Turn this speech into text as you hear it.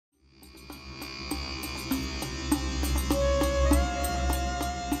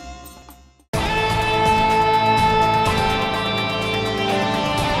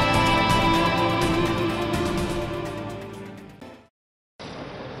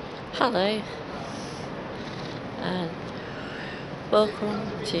Hello and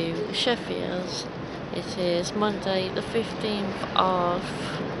welcome to Sheffield. It is Monday the 15th of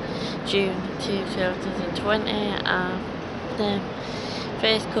June 2020 and the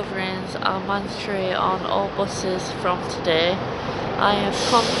face coverings are mandatory on all buses from today. I have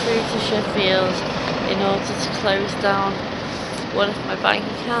come through to Sheffield in order to close down one of my bank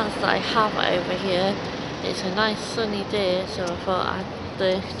accounts that I have over here. It's a nice sunny day, so I thought I'd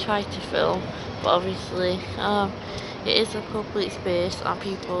try to film, but obviously it is a public space and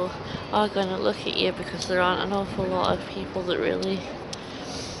people are going to look at you because there aren't an awful lot of people that really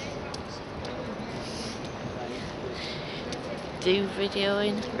do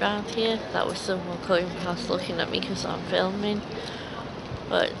videoing around here. That was someone coming past looking at me because I'm filming,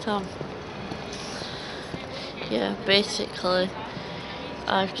 but yeah, basically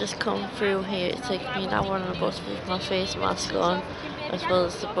I've just come through here. It's taken me an hour on the bus with my face mask on, as well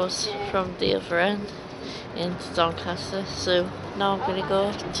as the bus from the other end into Doncaster. So now I'm going to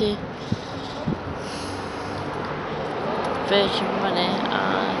go to Virgin Money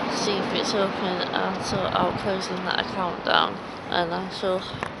and see if it's open and sort out closing that account down, and I shall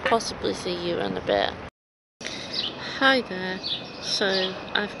possibly see you in a bit. Hi there. So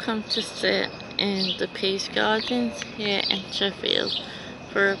I've come to sit in the Peace Gardens here in Sheffield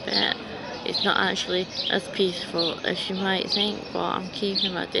for a bit. It's not actually as peaceful as you might think, but I'm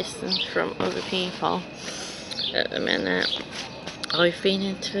keeping my distance from other people at the minute. I've been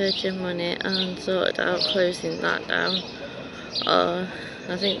into Virgin Money and sorted out closing that down. I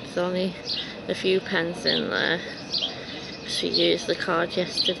think there's only a few pence in there. She used the card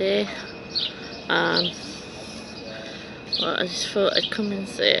yesterday. Well, I just thought I'd come and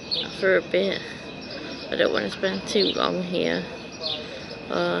sit for a bit. I don't want to spend too long here.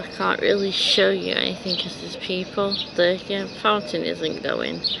 I can't really show you anything because there's people. The fountain isn't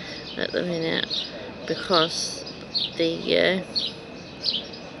going at the minute because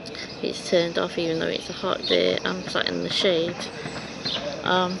it's turned off even though it's a hot day. I'm sat in the shade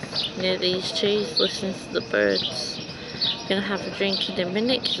near these trees listening to the birds. I'm going to have a drink in a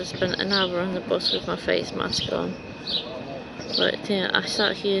minute because I spent an hour on the bus with my face mask on. But yeah, I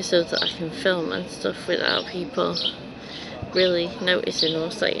sat here so that I can film and stuff without people really noticing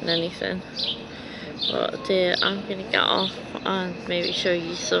or saying anything. But I'm going to get off and maybe show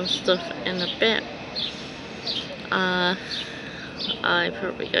you some stuff in a bit. I'm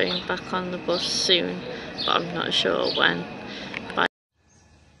probably going back on the bus soon, but I'm not sure when. Bye.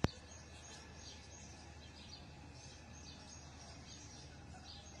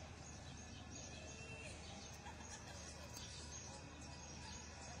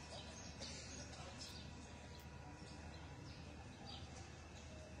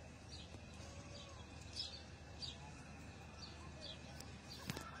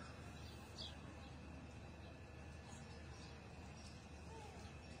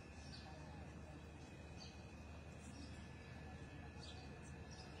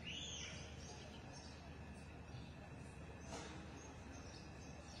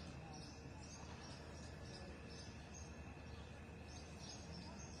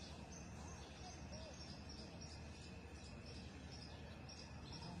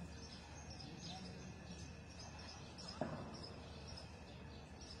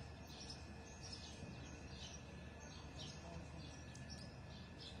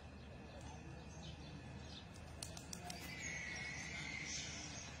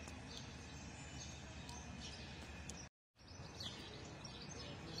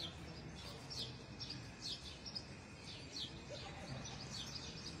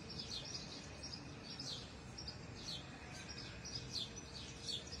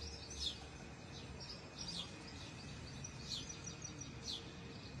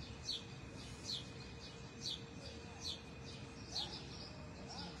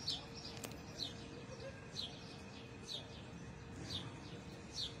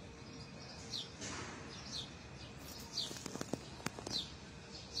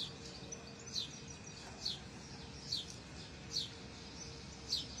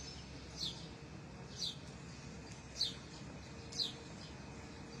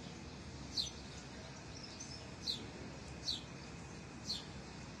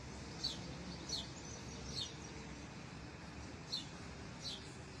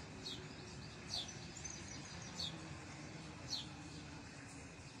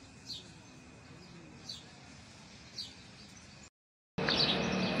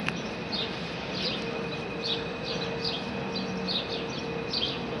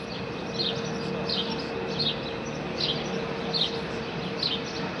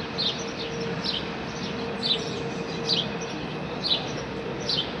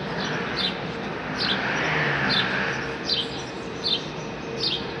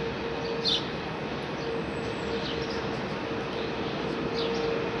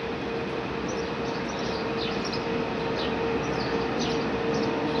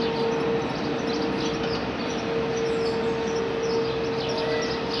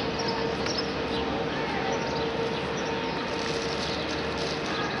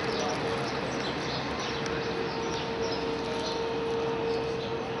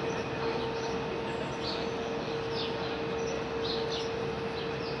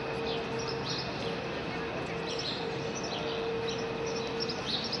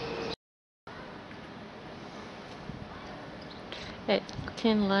 it's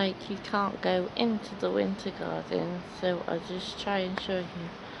looking like you can't go into the winter garden, so I'll just try and show you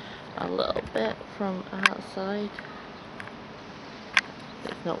a little bit from outside.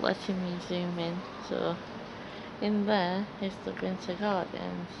 It's not letting me zoom in, so in there is the winter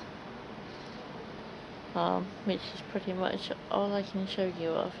gardens, which is pretty much all I can show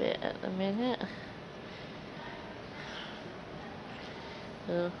you of it at the minute.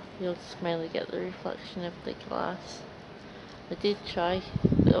 So you'll just mainly get the reflection of the glass. I did try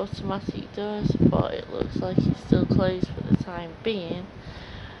the automatic doors, but it looks like it's still closed for the time being,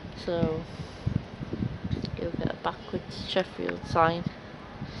 so you'll get a backwards Sheffield sign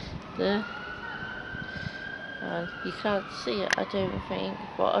there. And you can't see it, I don't think,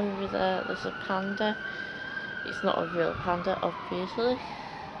 but over there's a panda. It's not a real panda, obviously.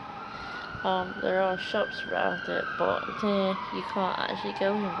 There are shops around it, but you can't actually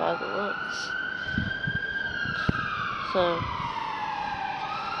go in by the looks. So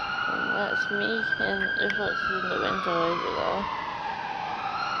that's me and reflected in the window over there.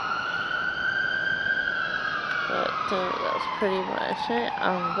 But that's pretty much it,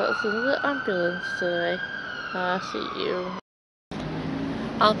 and that's another ambulance today. See you.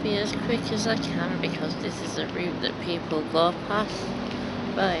 I'll be as quick as I can because this is a route that people go past.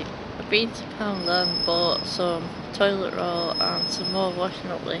 Right, I've been to Poundland, bought some toilet roll and some more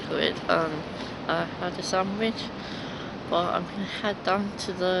washing up liquid, and I had a sandwich. But I'm going to head down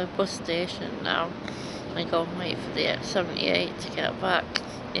to the bus station now and go and wait for the X78 to get back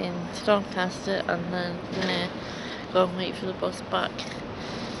into Doncaster, and then go and wait for the bus back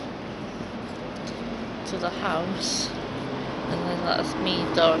to the house, and then that's me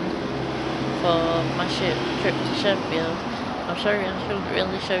done for my trip to Sheffield. I'm sorry I couldn't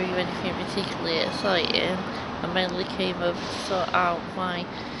really show you anything particularly exciting. I mainly came over to sort out my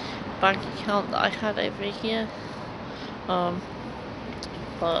bank account that I had over here.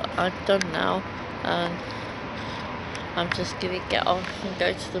 But I'm done now, and I'm just gonna get off and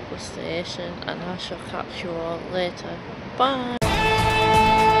go to the bus station, and I shall catch you all later. Bye!